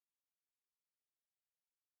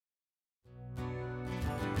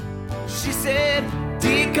she said,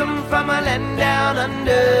 do you come from a land down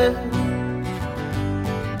under,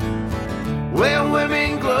 where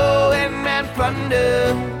women glow and men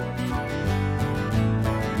plunder?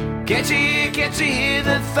 Can't you hear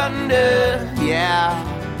the thunder? Yeah.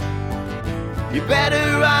 You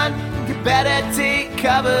better run, you better take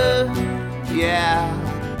cover. Yeah.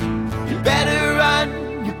 You better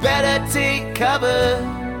run, you better take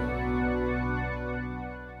cover.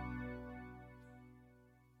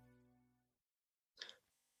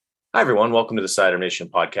 Hi, everyone. Welcome to the Sidearm Nation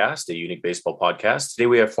podcast, a unique baseball podcast. Today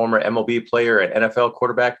we have former MLB player and NFL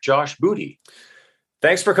quarterback Josh Booty.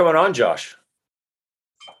 Thanks for coming on, Josh.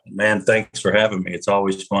 Man, thanks for having me. It's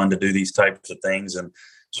always fun to do these types of things, and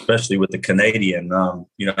especially with the Canadian. I'm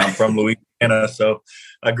from Louisiana, so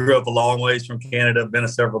I grew up a long ways from Canada. I've been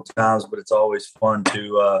several times, but it's always fun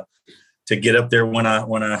to get up there when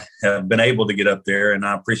I have been able to get up there. And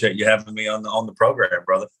I appreciate you having me on the program,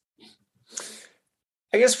 brother.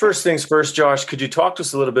 I guess first things first, Josh, could you talk to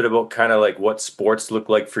us a little bit about kind of like what sports looked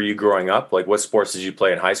like for you growing up? Like what sports did you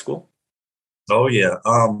play in high school? Oh, yeah.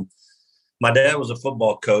 My dad was a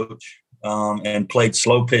football coach and played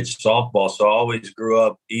slow pitch softball. So I always grew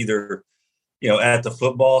up either, at the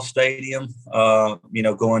football stadium,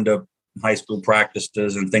 going to high school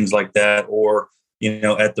practices and things like that, or,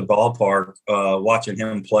 at the ballpark, watching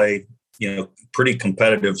him play, pretty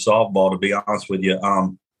competitive softball, to be honest with you.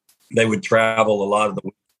 They would travel a lot of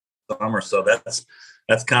the summer. So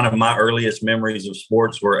that's kind of my earliest memories of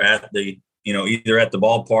sports were at the, either at the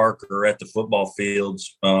ballpark or at the football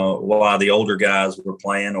fields while the older guys were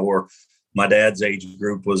playing, or my dad's age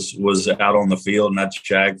group was out on the field, and I'd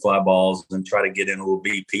shag fly balls and try to get in a little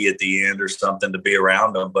BP at the end or something to be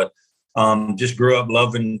around them. But just grew up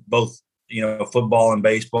loving both, football and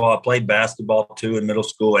baseball. I played basketball too in middle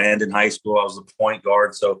school and in high school. I was a point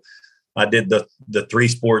guard. So I did the three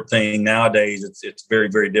sport thing. Nowadays, it's very,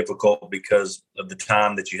 very difficult because of the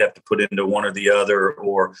time that you have to put into one or the other,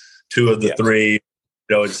 or two of the three.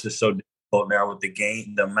 It's just so difficult now with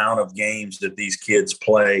the amount of games that these kids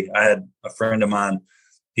play. I had a friend of mine,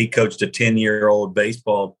 he coached a 10-year-old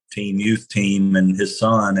baseball team, youth team, and his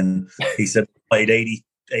son, and he said he played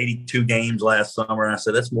 82 games last summer. And I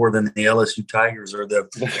said, that's more than the LSU Tigers or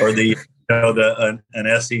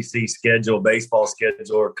an SEC schedule, baseball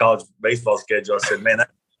schedule, or college baseball schedule. I said, man,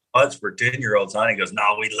 that's much for 10-year-olds, huh? And he goes,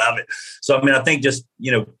 no, we love it. So, I think just,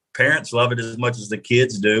 parents love it as much as the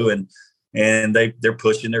kids do. And they're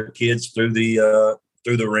pushing their kids through the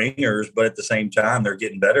ringers, but at the same time, they're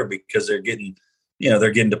getting better because they're getting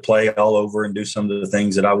to play all over and do some of the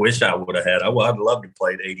things that I wish I would have had. I'd love to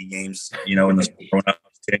play 80 games, in the when I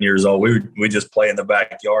was 10 years old. We just play in the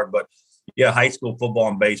backyard, but yeah, high school football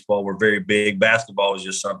and baseball were very big. Basketball was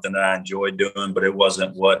just something that I enjoyed doing, but it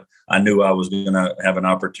wasn't what I knew I was going to have an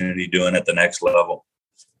opportunity doing at the next level.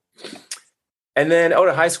 And then out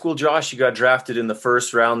of high school, Josh, you got drafted in the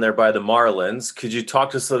first round there by the Marlins. Could you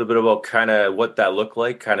talk to us a little bit about kind of what that looked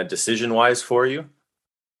like, kind of decision-wise for you?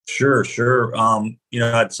 Sure.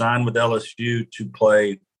 I'd signed with LSU to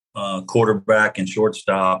play quarterback and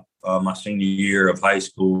shortstop my senior year of high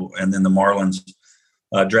school, and then the Marlins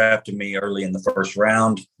drafted me early in the first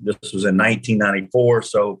round. This was in 1994,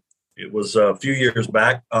 so it was a few years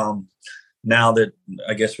back. Now that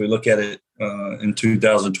I guess we look at it in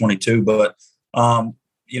 2022, but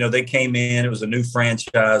they came in. It was a new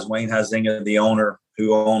franchise. Wayne Huizenga, the owner,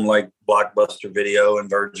 who owned like Blockbuster Video and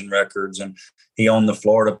Virgin Records, and he owned the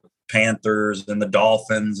Florida Panthers and the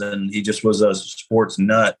Dolphins, and he just was a sports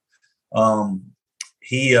nut.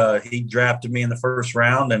 He drafted me in the first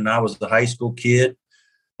round, and I was a high school kid.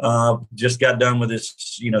 Just got done with his,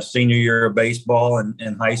 senior year of baseball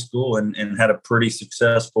and high school, and had a pretty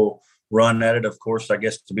successful run at it. Of course, I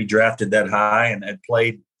guess to be drafted that high, and had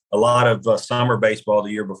played a lot of summer baseball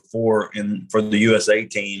the year before for the USA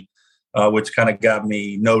team, which kind of got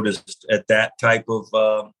me noticed at that type of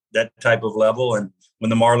level. And when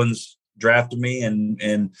the Marlins drafted me,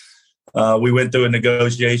 and we went through a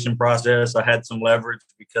negotiation process, I had some leverage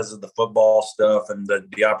because of the football stuff and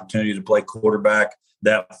the opportunity to play quarterback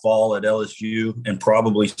that fall at LSU and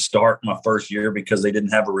probably start my first year because they didn't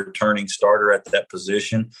have a returning starter at that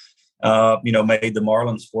position. Made the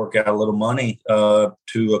Marlins fork out a little money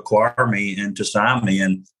to acquire me and to sign me.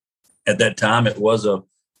 And at that time, it was a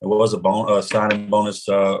signing bonus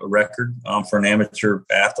record for an amateur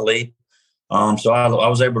athlete. So I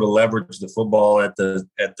was able to leverage the football at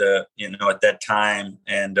that time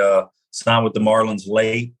and signed with the Marlins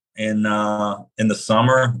late in the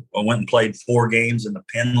summer. I went and played 4 games in the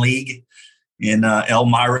Penn League in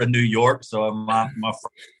Elmira, New York. So my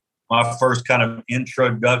my first kind of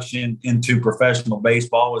introduction into professional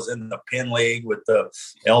baseball was in the Penn League with the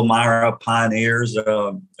Elmira Pioneers,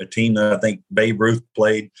 a team that I think Babe Ruth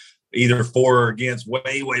played either for or against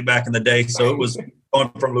way back in the day. So it was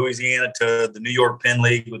going from Louisiana to the New York Penn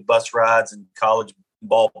League with bus rides and college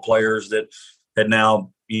ball players that had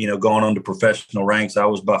now, gone on to professional ranks. I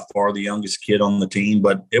was by far the youngest kid on the team,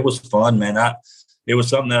 but it was fun, man. It was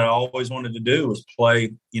something that I always wanted to do, was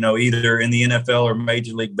play, either in the NFL or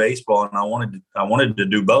Major League Baseball. And I wanted to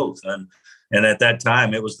do both. And at that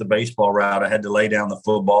time it was the baseball route. I had to lay down the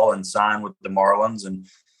football and sign with the Marlins. And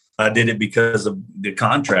I did it because of the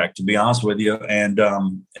contract, to be honest with you. And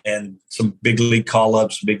some big league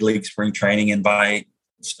call-ups, big league spring training invite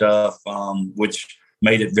stuff, which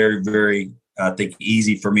made it very, very, I think,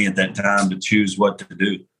 easy for me at that time to choose what to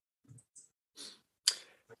do.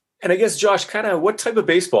 And I guess, Josh, kind of what type of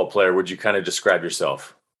baseball player would you kind of describe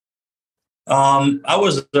yourself? I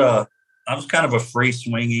was kind of a free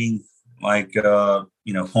swinging,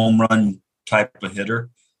 home run type of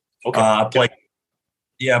hitter. Okay.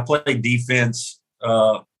 I played defense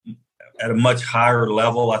at a much higher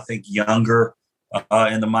level. I think younger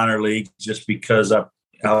in the minor leagues, just because I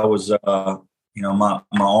was my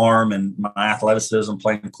arm and my athleticism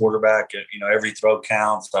playing quarterback. Every throw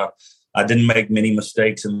counts. I didn't make many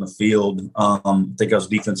mistakes in the field. I think I was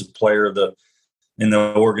defensive player in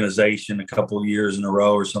the organization a couple of years in a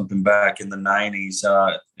row or something back in the 90s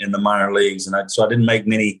in the minor leagues. And so I didn't make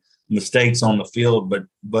many mistakes on the field,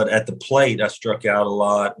 but at the plate, I struck out a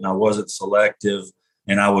lot and I wasn't selective,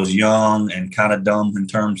 and I was young and kind of dumb in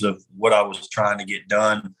terms of what I was trying to get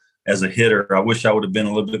done as a hitter. I wish I would have been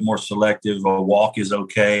a little bit more selective. A walk is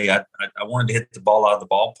okay. I wanted to hit the ball out of the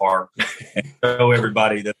ballpark and show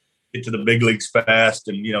everybody that get to the big leagues fast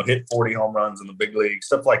and, hit 40 home runs in the big league,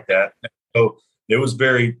 stuff like that. So it was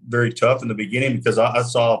very, very tough in the beginning because I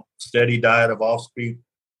saw steady diet of off-speed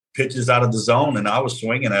pitches out of the zone and I was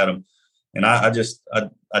swinging at them. And I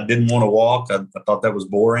didn't want to walk. I thought that was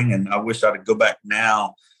boring, and I wish I could go back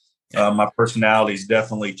now. My personality's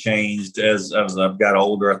definitely changed as I've got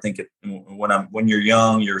older. I think when you're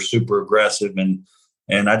young, you're super aggressive,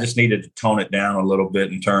 and I just needed to tone it down a little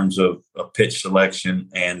bit in terms of pitch selection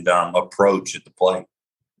and approach at the plate.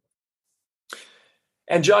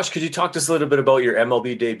 And Josh, could you talk to us a little bit about your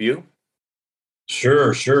MLB debut?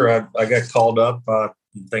 Sure. I got called up, I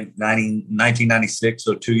think 1996,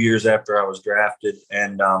 so 2 years after I was drafted,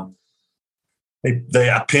 and I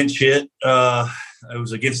pinch hit. It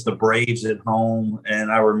was against the Braves at home,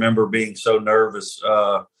 and I remember being so nervous.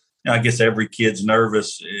 I guess every kid's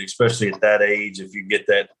nervous, especially at that age, if you get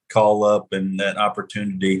that call up and that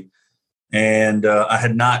opportunity. And I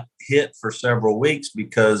had not hit for several weeks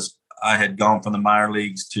because I had gone from the minor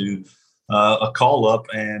leagues to a call up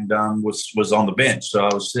and was on the bench. So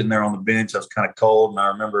I was sitting there on the bench. I was kind of cold, and I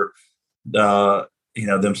remember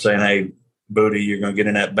them saying, "Hey, Booty, you're going to get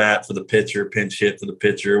in that bat for the pitcher, pinch hit for the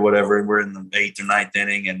pitcher, whatever." And we're in the 8th or 9th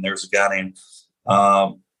inning, and there's a guy named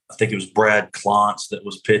I think it was Brad Klontz that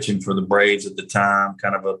was pitching for the Braves at the time,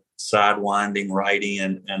 kind of a sidewinding righty,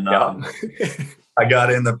 and I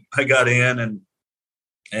got in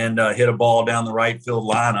and hit a ball down the right field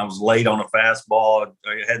line. I was late on a fastball.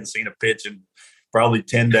 I hadn't seen a pitch in probably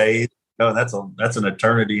 10 days. That's an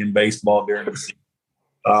eternity in baseball during the season.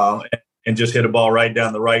 And just hit a ball right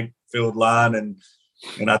down the right field line. And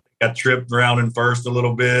I think I tripped around in first a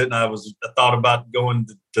little bit. And I thought about going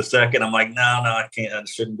to second. I'm like, no, I can't. I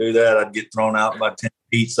shouldn't do that. I'd get thrown out by 10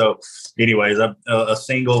 feet. So anyways, a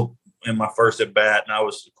single in my first at bat. And I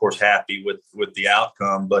was, of course, happy with the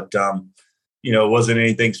outcome. But, it wasn't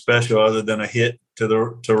anything special other than a hit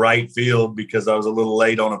to right field because I was a little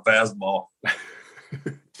late on a fastball.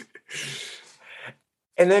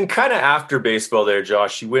 And then kind of after baseball there,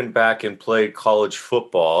 Josh, you went back and played college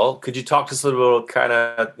football. Could you talk to us a little bit about kind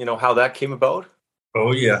of, how that came about?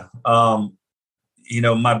 Oh, yeah. I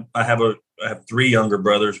have 3 younger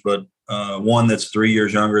brothers, but one that's 3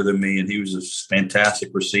 years younger than me, and he was a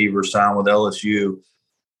fantastic receiver, signed with LSU.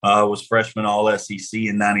 Was freshman All-SEC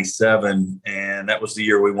in 97, and that was the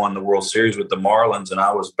year we won the World Series with the Marlins, and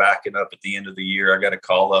I was backing up at the end of the year. I got a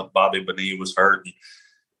call up. Bobby Bonilla was hurt.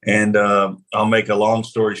 And I'll make a long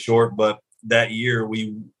story short, but that year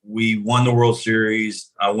we won the World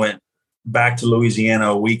Series. I went back to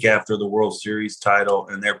Louisiana a week after the World Series title,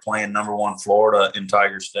 and they're playing number 1 Florida in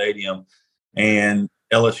Tiger Stadium. And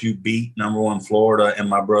LSU beat number 1 Florida, and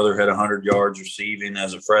my brother had 100 yards receiving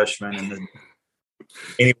as a freshman. And then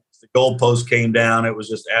anyways, the goalpost came down. It was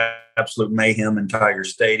just absolute mayhem in Tiger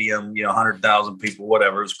Stadium, 100,000 people,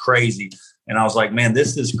 whatever. It was crazy. And I was like, man,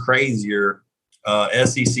 this is crazier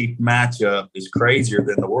SEC matchup is crazier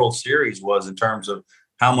than the World Series was in terms of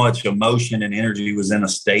how much emotion and energy was in a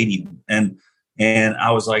stadium. And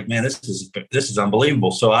I was like, man, this is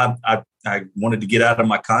unbelievable. So I wanted to get out of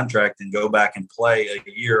my contract and go back and play a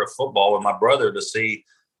year of football with my brother to see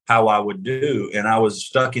how I would do. And I was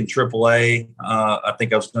stuck in AAA. I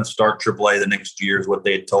think I was going to start AAA the next year is what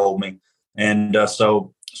they had told me. And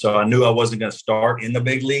so I knew I wasn't going to start in the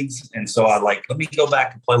big leagues. And so I let me go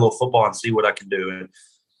back and play a little football and see what I can do. And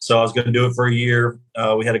so I was going to do it for a year.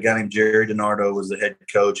 We had a guy named Jerry DiNardo was the head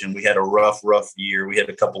coach, and we had a rough year. We had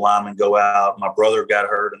a couple linemen go out. My brother got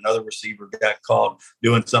hurt. Another receiver got caught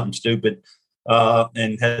doing something stupid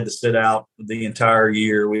and had to sit out the entire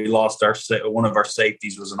year. We lost one of our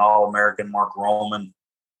safeties was an All-American, Mark Roman.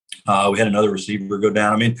 We had another receiver go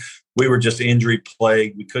down. I mean, we were just injury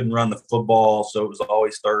plagued. We couldn't run the football, so it was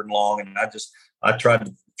always third and long. And I tried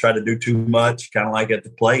to do too much, kind of like at the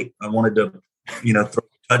plate. I wanted to, throw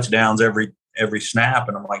touchdowns every snap.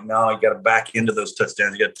 And I'm like, no, you got to back into those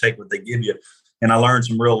touchdowns. You got to take what they give you. And I learned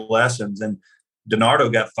some real lessons. And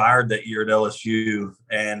DiNardo got fired that year at LSU,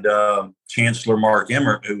 and Chancellor Mark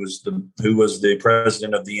Emmert, who was the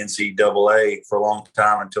president of the NCAA for a long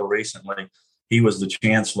time until recently, he was the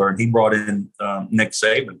chancellor, and he brought in Nick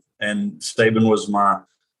Saban. And Saban was my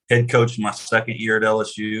head coach my second year at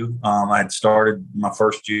LSU. I had started my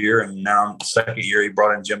first year, and now the second year he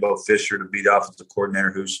brought in Jimbo Fisher to be the offensive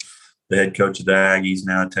coordinator, who's the head coach of the Aggies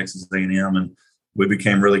now at Texas A&M. And we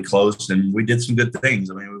became really close, and we did some good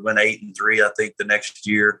things. I mean, we went 8-3, I think, the next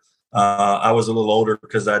year. I was a little older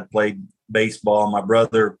because I'd played baseball. My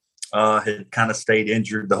brother had kind of stayed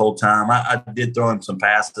injured the whole time. I did throw him some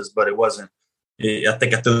passes, but it wasn't. I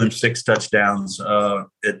think I threw him 6 touchdowns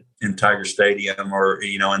in Tiger Stadium or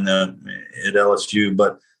at LSU,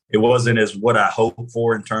 but it wasn't as what I hoped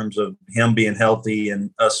for in terms of him being healthy and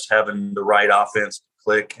us having the right offense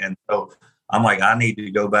click. And so I'm like, I need to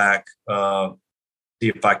go back, see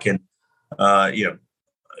if I can, not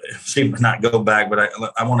go back, but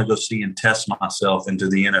I want to go see and test myself into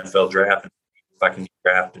the NFL draft if I can get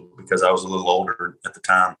drafted, because I was a little older at the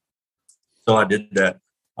time. So I did that.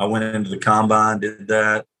 I went into the combine, did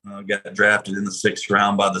that, got drafted in the 6th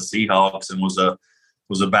round by the Seahawks, and was a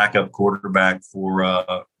backup quarterback for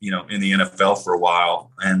in the NFL for a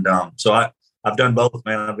while. And so I've done both,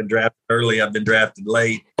 man. I've been drafted early, I've been drafted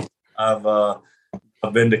late. I've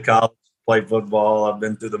been to college, played football. I've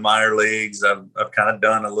been through the minor leagues. I've kind of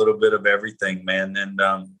done a little bit of everything, man. And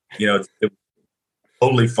it's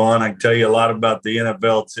totally fun. I can tell you a lot about the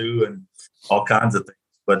NFL too, and all kinds of things.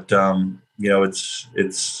 But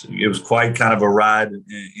it was quite kind of a ride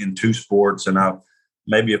in 2 sports, and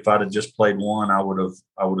maybe if I'd have just played one, I would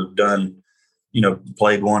have done,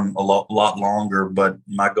 played one a lot longer. But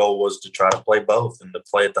my goal was to try to play both and to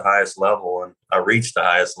play at the highest level, and I reached the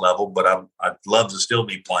highest level. But I'd love to still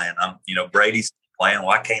be playing. Brady's playing.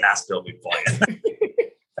 Why can't I still be playing?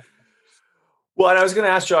 Well, and I was going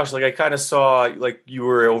to ask Josh, I kind of saw you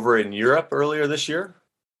were over in Europe earlier this year.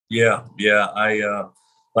 Yeah. I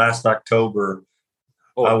last October,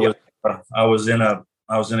 I was in a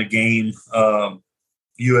game,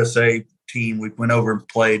 USA team. We went over and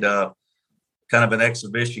played kind of an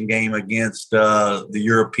exhibition game against the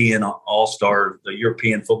European All-Stars, the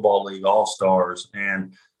European Football League All-Stars,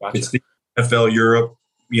 and Gotcha. It's the NFL Europe.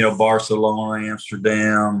 Barcelona,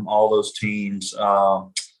 Amsterdam, all those teams.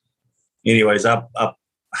 Anyways,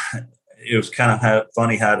 it was kind of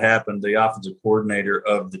funny how it happened. The offensive coordinator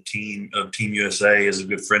of the Team USA is a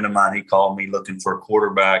good friend of mine. He called me looking for a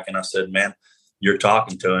quarterback, and I said, "Man, you're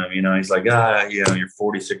talking to him." He's like, you're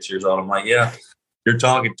 46 years old. I'm like, "Yeah, you're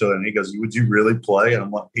talking to him." He goes, "Would you really play?" And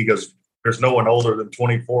I'm like, he goes, "There's no one older than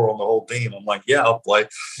 24 on the whole team." I'm like, "Yeah, I'll play."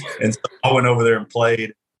 And so I went over there and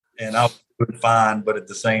played, and I was doing fine. But at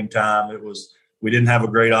the same time, we didn't have a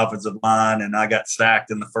great offensive line, and I got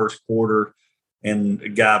sacked in the first quarter. And a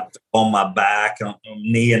guy on my back,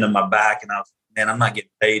 knee into my back, and I was, man, I'm not getting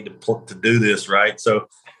paid to do this, right? So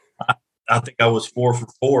I think I was 4 for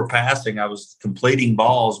 4 passing. I was completing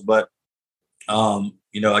balls, but I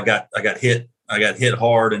got hit. I got hit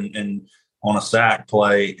hard and on a sack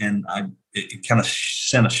play, and it kind of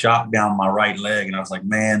sent a shot down my right leg, and I was like,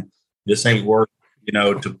 man, this ain't working,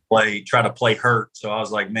 try to play hurt. So I was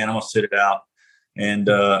like, man, I'm gonna sit it out. And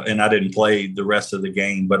I didn't play the rest of the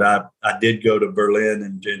game, but I did go to Berlin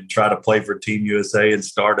and try to play for Team USA and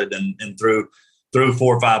started and threw 4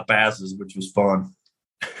 or 5 passes, which was fun.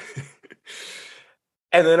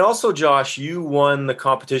 And then also, Josh, you won the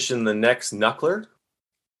competition, the next Knuckler.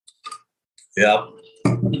 Yep.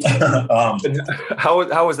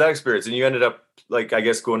 How was that experience? And you ended up,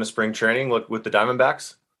 going to spring training with the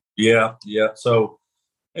Diamondbacks? Yeah, yeah. So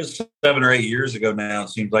it's 7 or 8 years ago now. It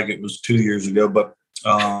seems like it was 2 years ago, but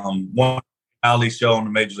one reality show on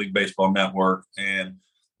the Major League Baseball Network, and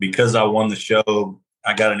because I won the show,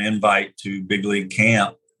 I got an invite to big league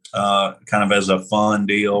camp, kind of as a fun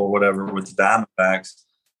deal or whatever with the Diamondbacks,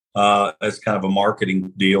 as kind of a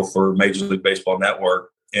marketing deal for Major League Baseball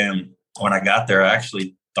Network. And when I got there, I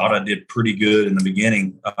actually thought I did pretty good in the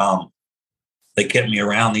beginning. They kept me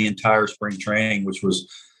around the entire spring training, which was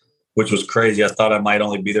crazy. I thought I might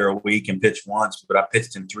only be there a week and pitch once, but I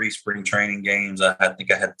pitched in 3 spring training games. I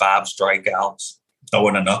think I had 5 strikeouts,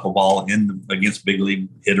 throwing a knuckleball against big league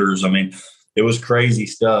hitters. I mean, it was crazy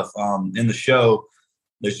stuff. In the show,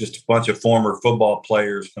 there's just a bunch of former football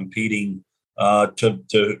players competing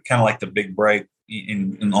to kind of like the Big Break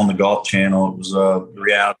on the Golf Channel. It was a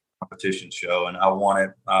reality competition show, and I won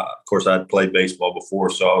it. Of course, I'd played baseball before,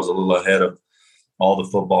 so I was a little ahead of all the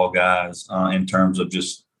football guys in terms of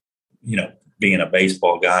just, being a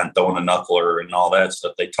baseball guy and throwing a knuckler and all that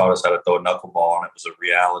stuff. They taught us how to throw a knuckleball, and it was a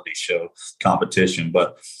reality show competition.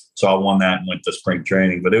 But so I won that and went to spring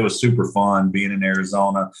training. But it was super fun being in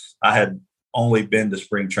Arizona. I had only been to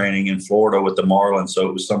spring training in Florida with the Marlins, so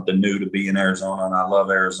it was something new to be in Arizona, and I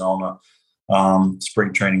love Arizona.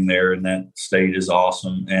 Spring training there in that state is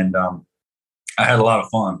awesome, and I had a lot of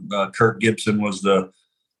fun. Kirk Gibson was the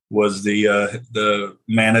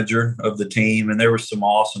manager of the team, and there were some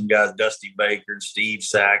awesome guys, Dusty Baker, Steve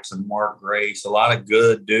Sachs, and Mark Grace. A lot of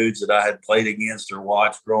good dudes that I had played against or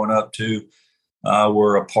watched growing up too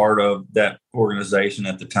were a part of that organization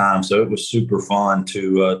at the time. So it was super fun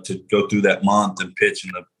to go through that month and pitch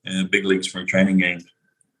in the big league spring training games.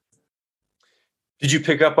 Did you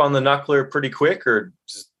pick up on the knuckler pretty quick, or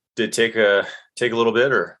did it take a little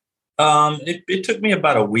bit? Or it took me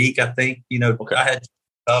about a week, I think. Okay. I had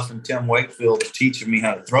stuff and Tim Wakefield teaching me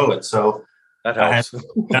how to throw it, so that helps. I had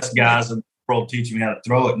the best guys in the world teaching me how to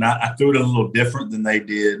throw it, and I threw it a little different than they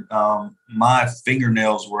did. My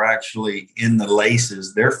fingernails were actually in the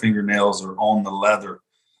laces. Their fingernails are on the leather,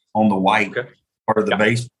 on the white part of the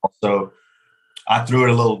baseball. So I threw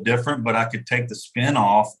it a little different, but I could take the spin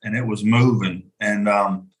off, and it was moving. And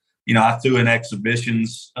I threw in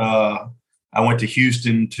exhibitions. I went to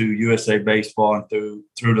Houston to USA Baseball and threw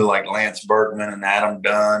to like Lance Berkman and Adam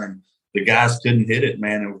Dunn, and the guys couldn't hit it,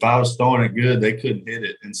 man. And if I was throwing it good, they couldn't hit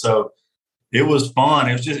it. And so it was fun.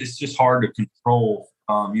 It's just hard to control.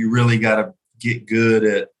 You really got to get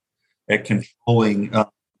good at controlling.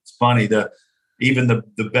 It's funny even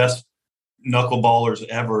the best knuckleballers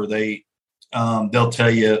ever, they'll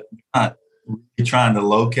tell you not really trying to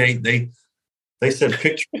locate. They said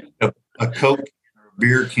picture a Coke or a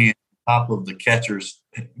beer can top of the catcher's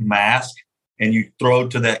mask, and you throw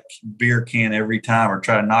to that beer can every time, or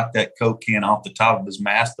try to knock that Coke can off the top of his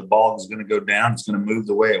mask, the ball is going to go down. It's going to move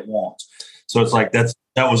the way it wants. So it's like that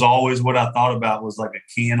was always what I thought about, was like a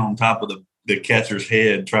can on top of the catcher's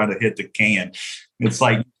head trying to hit the can. It's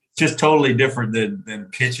like just totally different than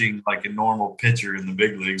pitching like a normal pitcher in the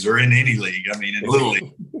big leagues or in any league. I mean, in Little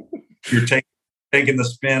League, you're taking the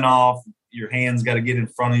spin off. Your hands got to get in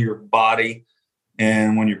front of your body.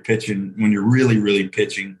 And when you're pitching, when you're really, really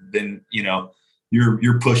pitching, then,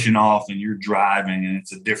 you're pushing off and you're driving, and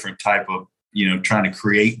it's a different type of, trying to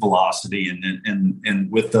create velocity.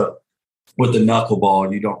 And with the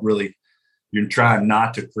knuckleball, you're trying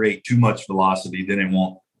not to create too much velocity. Then it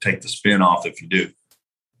won't take the spin off if you do.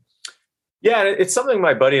 Yeah, it's something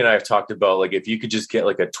my buddy and I have talked about. Like, if you could just get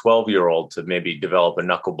like a 12-year-old to maybe develop a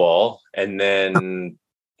knuckleball, and then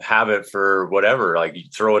have it for whatever, like you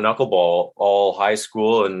throw a knuckleball all high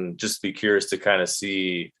school, and just be curious to kind of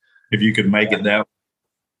see if you could make it that way.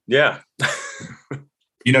 Yeah.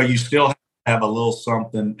 You still have a little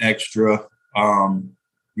something extra,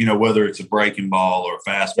 whether it's a breaking ball or a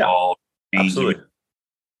fastball. Yeah, absolutely.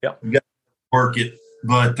 Yeah. You got to work it.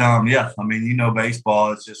 But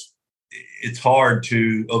baseball, it's hard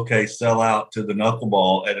to sell out to the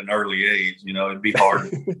knuckleball at an early age. It'd be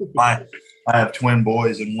hard. I have twin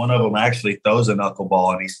boys, and one of them actually throws a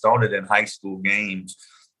knuckleball, and he's thrown it in high school games,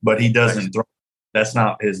 but he doesn't throw. That's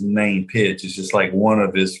not his main pitch. It's just like one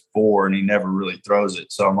of his 4, and he never really throws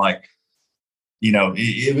it. So I'm like,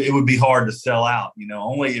 it would be hard to sell out,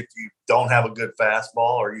 only if you don't have a good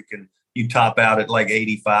fastball, or you top out at like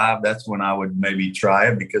 85. That's when I would maybe try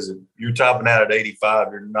it, because if you're topping out at 85,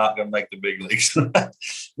 you're not going to make the big leagues.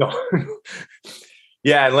 No.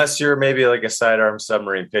 Yeah, unless you're maybe like a sidearm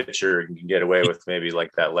submarine pitcher, you can get away with maybe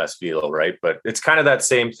like that less velo, right? But it's kind of that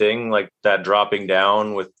same thing, like that dropping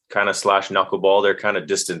down with kind of slash knuckleball. They're kind of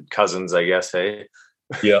distant cousins, I guess. Hey,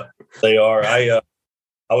 yeah, they are. I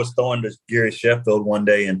was throwing to Gary Sheffield one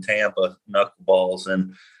day in Tampa knuckleballs,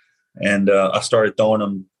 and And I started throwing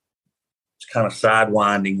them kind of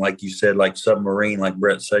sidewinding, like you said, like submarine, like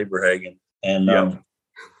Brett Saberhagen. And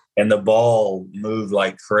the ball moved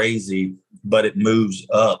like crazy, but it moves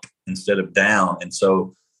up instead of down. And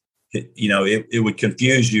so, it would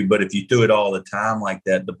confuse you. But if you threw it all the time like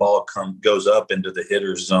that, the ball goes up into the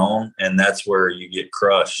hitter's zone, and that's where you get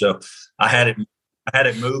crushed. So I had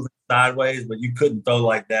it moving sideways, but you couldn't throw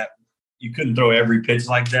like that. You couldn't throw every pitch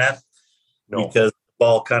like that because the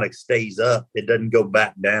ball kind of stays up. It doesn't go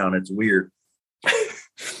back down. It's weird.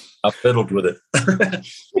 I fiddled with it.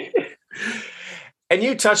 And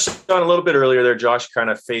you touched on a little bit earlier there, Josh, kind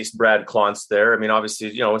of faced Brad Klontz there. I mean,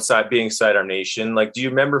 obviously, being Sidearm Nation, like, do you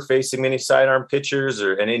remember facing many sidearm pitchers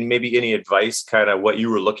and maybe any advice, kind of what you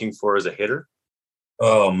were looking for as a hitter?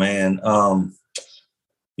 Oh, man.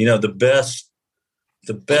 The best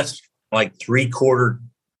like 3/4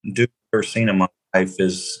 dude I've ever seen in my life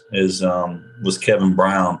was Kevin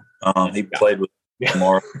Brown. He played with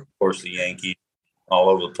Lamar, of course, the Yankees, all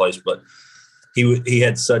over the place, but he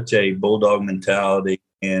had such a bulldog mentality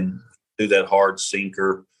and do that hard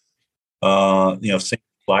sinker, sinker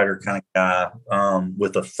slider kind of guy,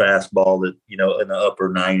 with a fastball that, in the upper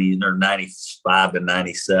 90s or 95 to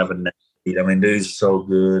 97. I mean, dude's so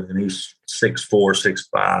good. And he's 6'4",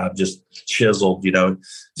 6'5", just chiseled,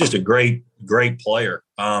 just a great, great player.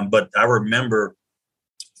 But I remember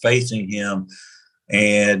facing him,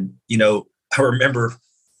 and, I remember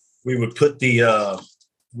we would put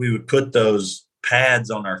those pads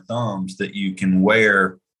on our thumbs that you can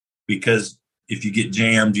wear, because if you get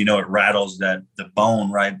jammed, it rattles the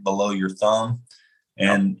bone right below your thumb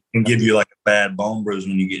and can give you like a bad bone bruise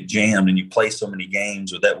when you get jammed. And you play so many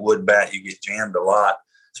games with that wood bat, you get jammed a lot,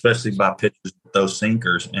 especially by pitchers with those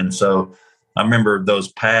sinkers. And so I remember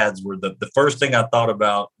those pads were the first thing I thought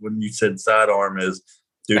about when you said sidearm is,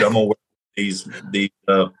 dude, I'm gonna wear these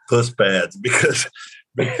puss pads because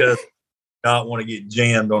not want to get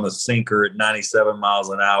jammed on a sinker at 97 miles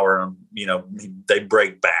an hour, and they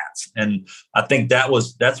break bats. And I think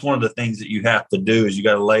that's one of the things that you have to do is you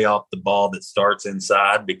got to lay off the ball that starts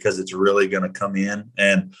inside, because it's really going to come in.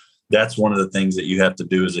 And that's one of the things that you have to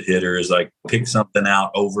do as a hitter is like pick something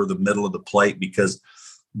out over the middle of the plate, because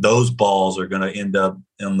those balls are going to end up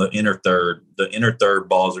in the inner third. The inner third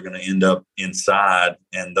balls are going to end up inside,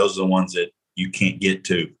 and those are the ones that you can't get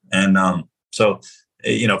to. And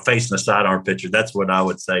facing a sidearm pitcher, that's what I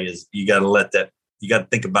would say is you got to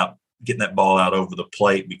think about getting that ball out over the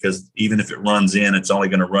plate, because even if it runs in, it's only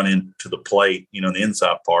going to run into the plate, the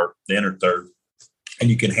inside part, the inner third. And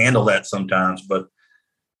you can handle that sometimes, but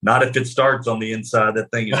not if it starts on the inside. That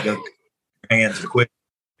thing is going to hands quick,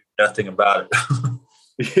 nothing about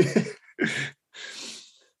it.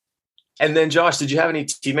 And then, Josh, did you have any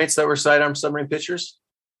teammates that were sidearm submarine pitchers?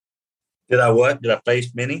 Did I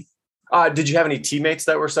face many? Did you have any teammates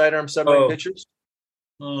that were sidearm submarine pitchers?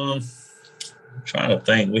 I'm trying to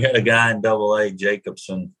think. We had a guy in Double-A,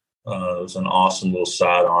 Jacobson. Was an awesome little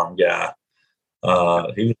sidearm guy.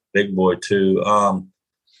 He was a big boy too. I'm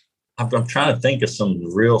trying to think of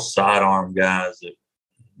some real sidearm guys that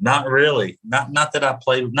not really, not that I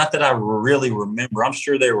played, not that I really remember. I'm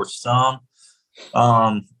sure there were some,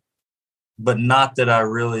 but not that I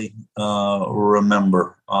really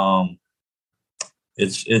remember.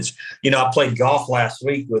 It's I played golf last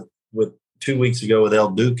week with 2 weeks ago with El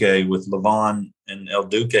Duque, with Levon and El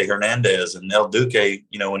Duque Hernandez. And El Duque,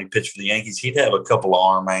 when he pitched for the Yankees, he'd have a couple of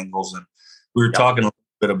arm angles, and we were talking a little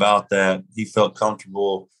bit about that. He felt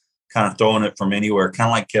comfortable kind of throwing it from anywhere, kind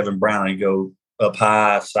of like Kevin Brown. He'd go up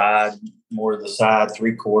high, side, more to the side,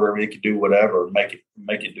 3/4. He could do whatever, make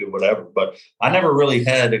it do whatever. But I never really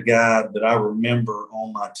had a guy that I remember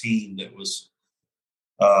on my team that was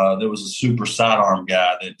a super sidearm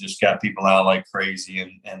guy that just got people out like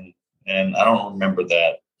crazy, and I don't remember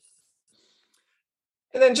that.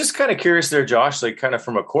 And then just kind of curious there, Josh, like kind of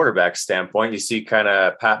from a quarterback standpoint, you see kind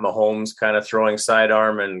of Pat Mahomes kind of throwing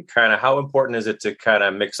sidearm, and kind of how important is it to kind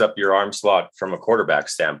of mix up your arm slot from a quarterback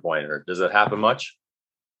standpoint, or does it happen much?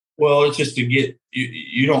 Well, it's just to get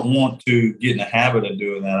you don't want to get in the habit of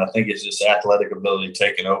doing that. I think it's just athletic ability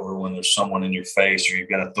taking over when there's someone in your face, or you've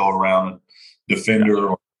got to throw around a defender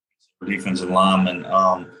or defensive lineman,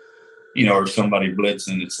 or somebody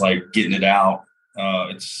blitzing. It's like getting it out.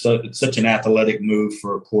 It's such an athletic move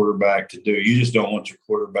for a quarterback to do. You just don't want your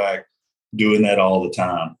quarterback doing that all the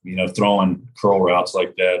time, throwing curl routes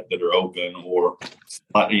like that are open, or,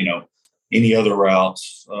 any other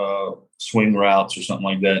routes, swing routes or something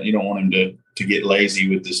like that. You don't want him to get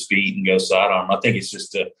lazy with his feet and go sidearm. I think it's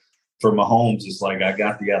just to for Mahomes, it's like I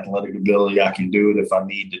got the athletic ability. I can do it if I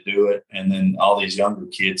need to do it. And then all these younger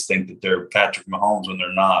kids think that they're Patrick Mahomes when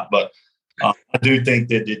they're not. But I do think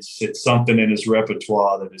that it's something in his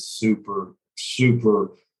repertoire that is super, super.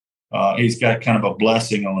 He's got kind of a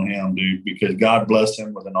blessing on him, dude, because God bless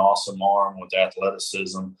him with an awesome arm with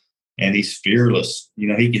athleticism, and he's fearless. You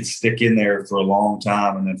know, he can stick in there for a long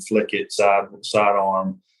time and then flick it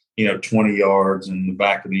sidearm, 20 yards in the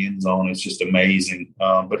back of the end zone. It's just amazing.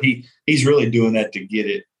 But he's really doing that to get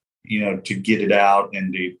it, to get it out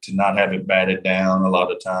and to not have it batted down a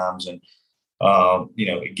lot of times. And,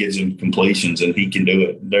 it gives him completions, and he can do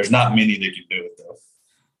it. There's not many that can do it, though.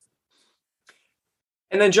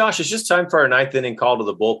 And then, Josh, it's just time for our ninth inning call to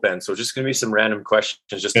the bullpen. So just going to be some random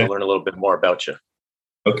questions just to learn a little bit more about you.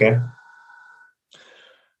 Okay.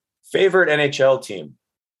 Favorite NHL team?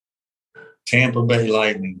 Tampa Bay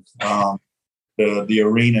Lightning. The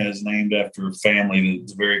arena is named after a family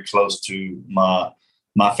that's very close to my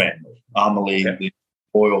family. Amelie, okay.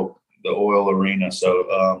 the oil arena.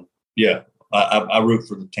 So I root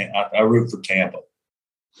for I root for Tampa.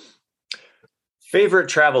 Favorite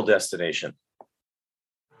travel destination?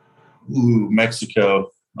 Ooh, Mexico.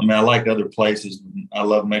 I mean, I like other places. I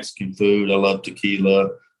love Mexican food. I love tequila.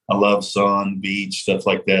 I love sun, beach, stuff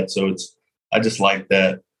like that. So I just like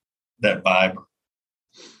that vibe.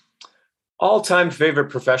 All-time favorite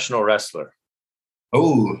professional wrestler?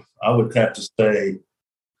 Oh, I would have to say,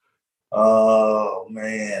 oh,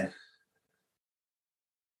 man.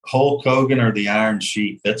 Hulk Hogan or the Iron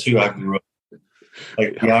Sheik. That's who I grew up with.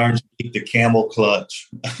 Like the Iron Sheik, the Camel Clutch.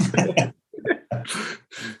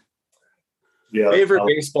 Yeah. Favorite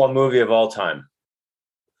baseball movie of all time?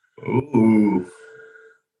 Ooh.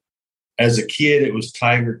 As a kid, it was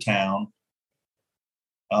Tiger Town.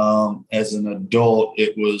 As an adult,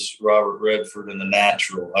 it was Robert Redford and The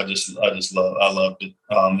Natural. I loved it.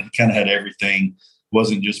 It kind of had everything. It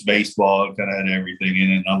wasn't just baseball. It kind of had everything in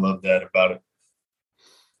it. And I love that about it.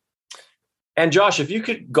 And Josh, if you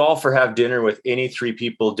could golf or have dinner with any three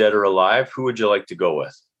people, dead or alive, who would you like to go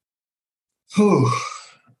with?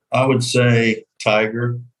 I would say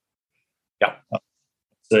Tiger. Yeah. I'd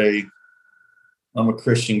say I'm a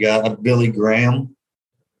Christian guy. Billy Graham.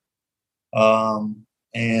 And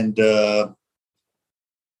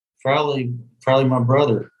probably my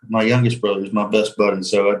brother, my youngest brother, is my best buddy.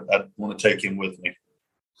 So I'd want to take him with me.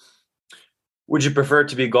 Would you prefer it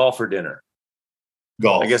to be golf or dinner?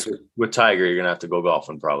 Golf. I guess with Tiger, you're going to have to go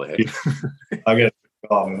golfing probably. Hey? I got to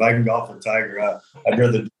golf. If I can golf with Tiger, I'd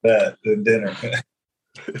rather do that than dinner.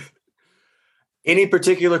 Any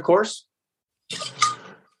particular course?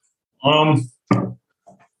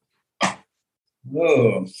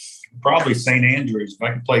 Probably St. Andrews. If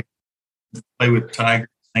I could play with Tiger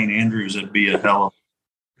St. Andrews, it'd be a hell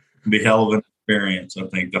of an experience. I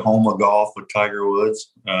think the home of golf with Tiger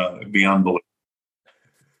Woods, it'd be unbelievable.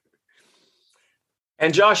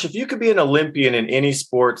 And Josh, if you could be an Olympian in any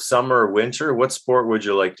sport, summer or winter, what sport would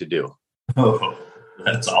you like to do? Oh,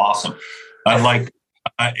 that's awesome.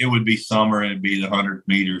 It would be summer, and it'd be the 100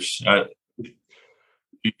 meters.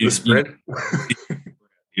 The sprint?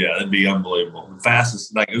 Yeah, that'd be unbelievable. The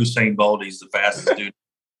fastest, like Usain Bolt, he's the fastest dude.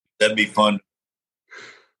 That'd be fun.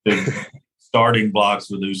 The starting blocks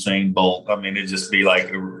with Usain Bolt. I mean, it'd just be like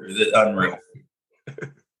unreal.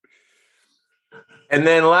 And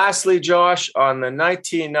then lastly, Josh, on the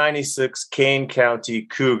 1996 Kane County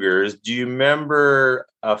Cougars, do you remember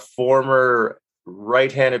a former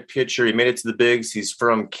right-handed pitcher? He made it to the bigs. He's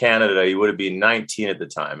from Canada. He would have been 19 at the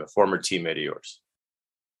time, a former teammate of yours.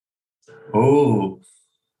 Oh.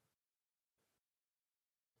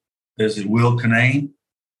 Is it Will Kinane?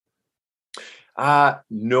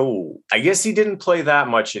 No. I guess he didn't play that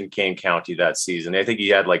much in Kane County that season. I think he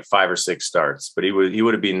had like 5 or 6 starts, but he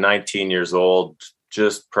would have been 19 years old,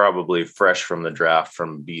 just probably fresh from the draft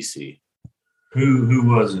from BC. Who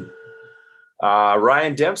was it?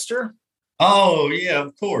 Ryan Dempster. Oh, yeah,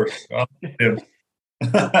 of course. I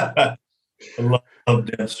love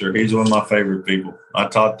Dempster. He's one of my favorite people. I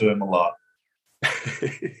talk to him a lot.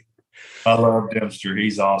 I love Dempster.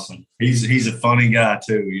 He's awesome. He's a funny guy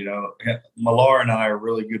too. Millar and I are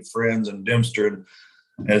really good friends, and Dempster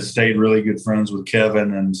has stayed really good friends with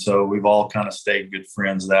Kevin, and so we've all kind of stayed good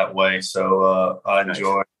friends that way. So I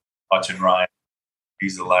enjoy watching Ryan.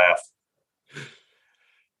 He's a laugh.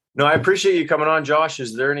 No, I appreciate you coming on, Josh.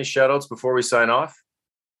 Is there any shout outs before we sign off?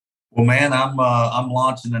 Well, man, I'm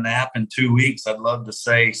launching an app in 2 weeks. I'd love to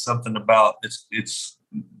say something about it's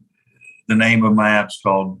the name of my app's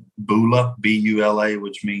called Bula, B-U-L-A,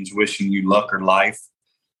 which means wishing you luck or life.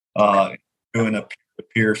 Doing a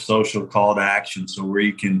peer-to-peer social call to action, so where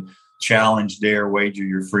you can challenge, dare, wager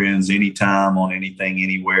your friends anytime on anything,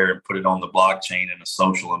 anywhere, and put it on the blockchain in a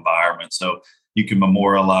social environment. So you can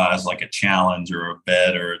memorialize like a challenge or a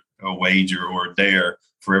bet or a wager or a dare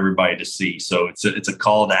for everybody to see. So it's a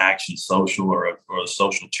call to action social or a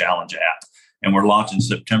social challenge app. And we're launching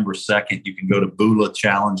September 2nd. You can go to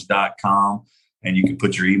boolachallenge.com and you can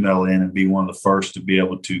put your email in and be one of the first to be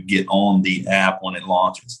able to get on the app when it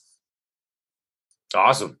launches.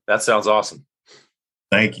 Awesome. That sounds awesome.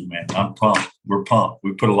 Thank you, man. I'm pumped. We're pumped.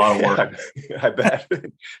 We put a lot of work. I bet.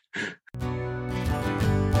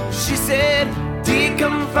 She said, do you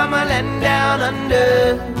come from a land down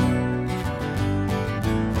under,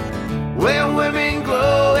 where women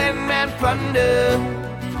glow and men plunder?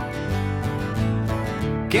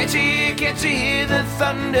 Can't you hear the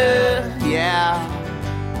thunder? Yeah.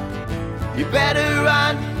 You better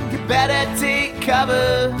run, you better take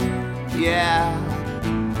cover. Yeah.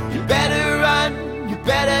 You better run, you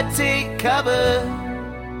better take cover.